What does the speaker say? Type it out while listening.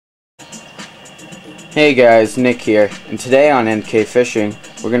Hey guys, Nick here, and today on NK Fishing,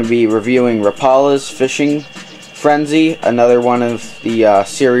 we're going to be reviewing Rapalas Fishing Frenzy, another one of the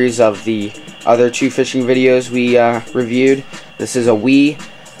series of the other two fishing videos we reviewed. This is a Wii.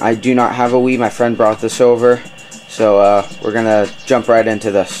 I do not have a Wii, my friend brought this over, so we're going to jump right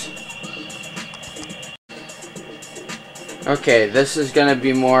into this. Okay, this is going to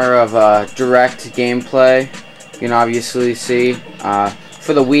be more of a direct gameplay. You can obviously see.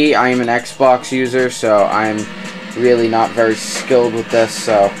 For the Wii, I am an Xbox user, so I'm really not very skilled with this,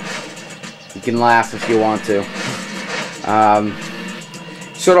 so you can laugh if you want to.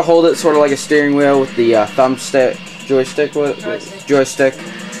 Sort of hold it sort of like a steering wheel with the joystick,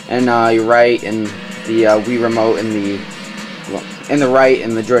 and your right, and the Wii remote in the right,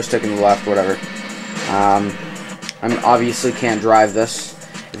 and the joystick in the left, whatever. I obviously can't drive this.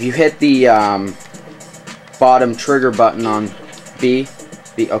 If you hit the bottom trigger button on B,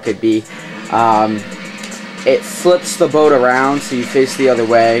 it flips the boat around so you face the other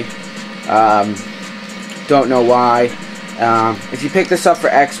way. Don't know why. If you pick this up for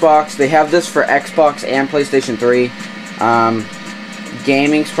Xbox, they have this for Xbox and PlayStation 3.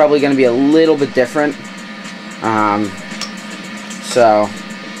 Gaming's probably going to be a little bit different. You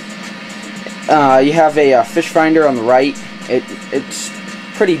have a fish finder on the right. It's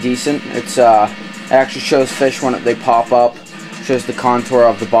pretty decent. It actually shows fish when they pop up. Shows the contour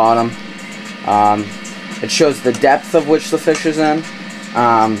of the bottom. It shows the depth of which the fish is in.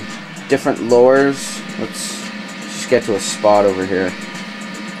 Different lures. Let's just get to a spot over here.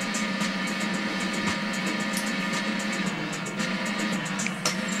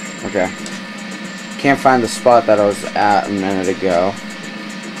 Okay. Can't find the spot that I was at a minute ago.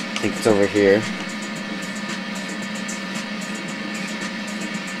 I think it's over here.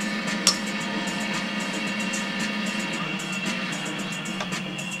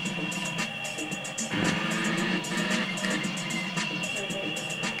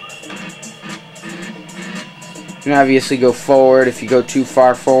 You can obviously go forward. If you go too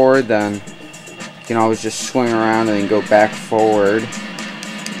far forward, then you can always just swing around and then go back forward.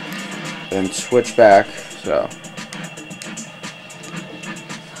 Then switch back. So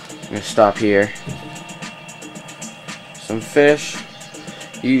I'm going to stop here. Some fish.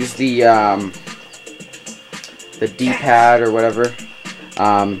 Use the D-pad or whatever.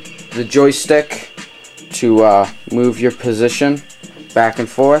 The joystick to move your position back and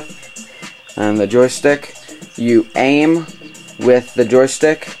forth. And the joystick. You aim with the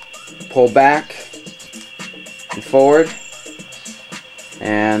joystick, pull back and forward,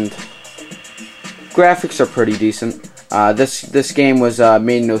 and graphics are pretty decent. This game was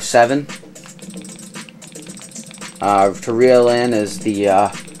made in 2007. To reel in is the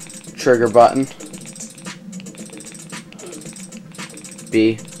trigger button.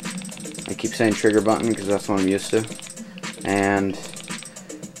 B. I keep saying trigger button because that's what I'm used to. And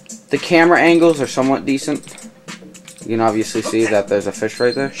the camera angles are somewhat decent. You can obviously see that there's a fish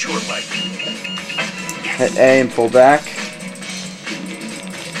right there. Hit A and pull back.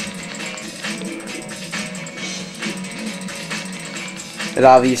 It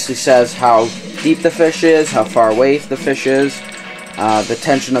obviously says how deep the fish is, how far away the fish is, the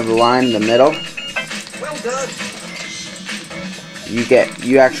tension of the line in the middle. Well done.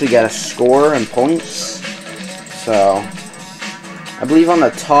 You actually get a score and points. So I believe on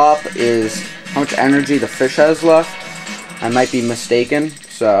the top is how much energy the fish has left. I might be mistaken,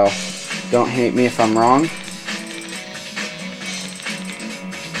 so don't hate me if I'm wrong.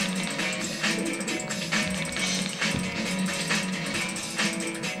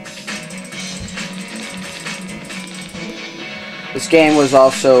 This game was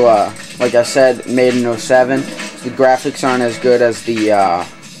also, like I said, made in 2007. The graphics aren't as good as the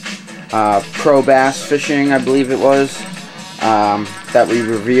Pro Bass Fishing, I believe it was, that we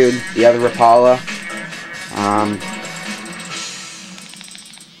reviewed, the other Rapala.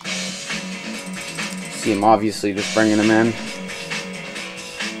 See him obviously just bringing them in.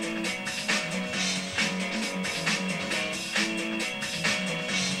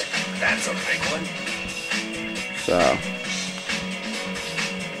 That's a big one. So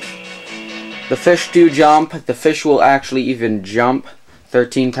the fish do jump. The fish will actually even jump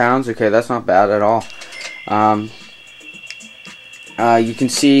 13 pounds. Okay, that's not bad at all. You can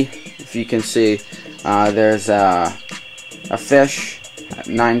see, if you can see, there's a fish at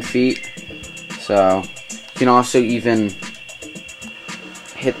 9 feet. So you can also even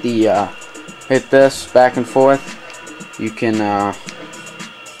hit this back and forth. You can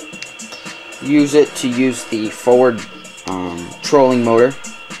use it to use the forward trolling motor,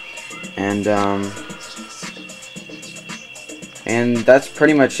 and And that's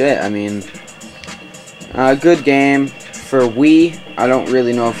pretty much it. I mean, Good game for Wii. I don't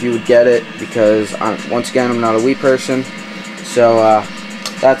really know if you would get it because once again I'm not a Wii person. So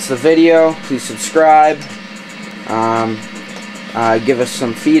that's the video. Please subscribe. Give us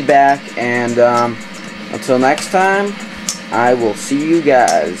some feedback, and until next time, I will see you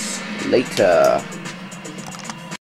guys later.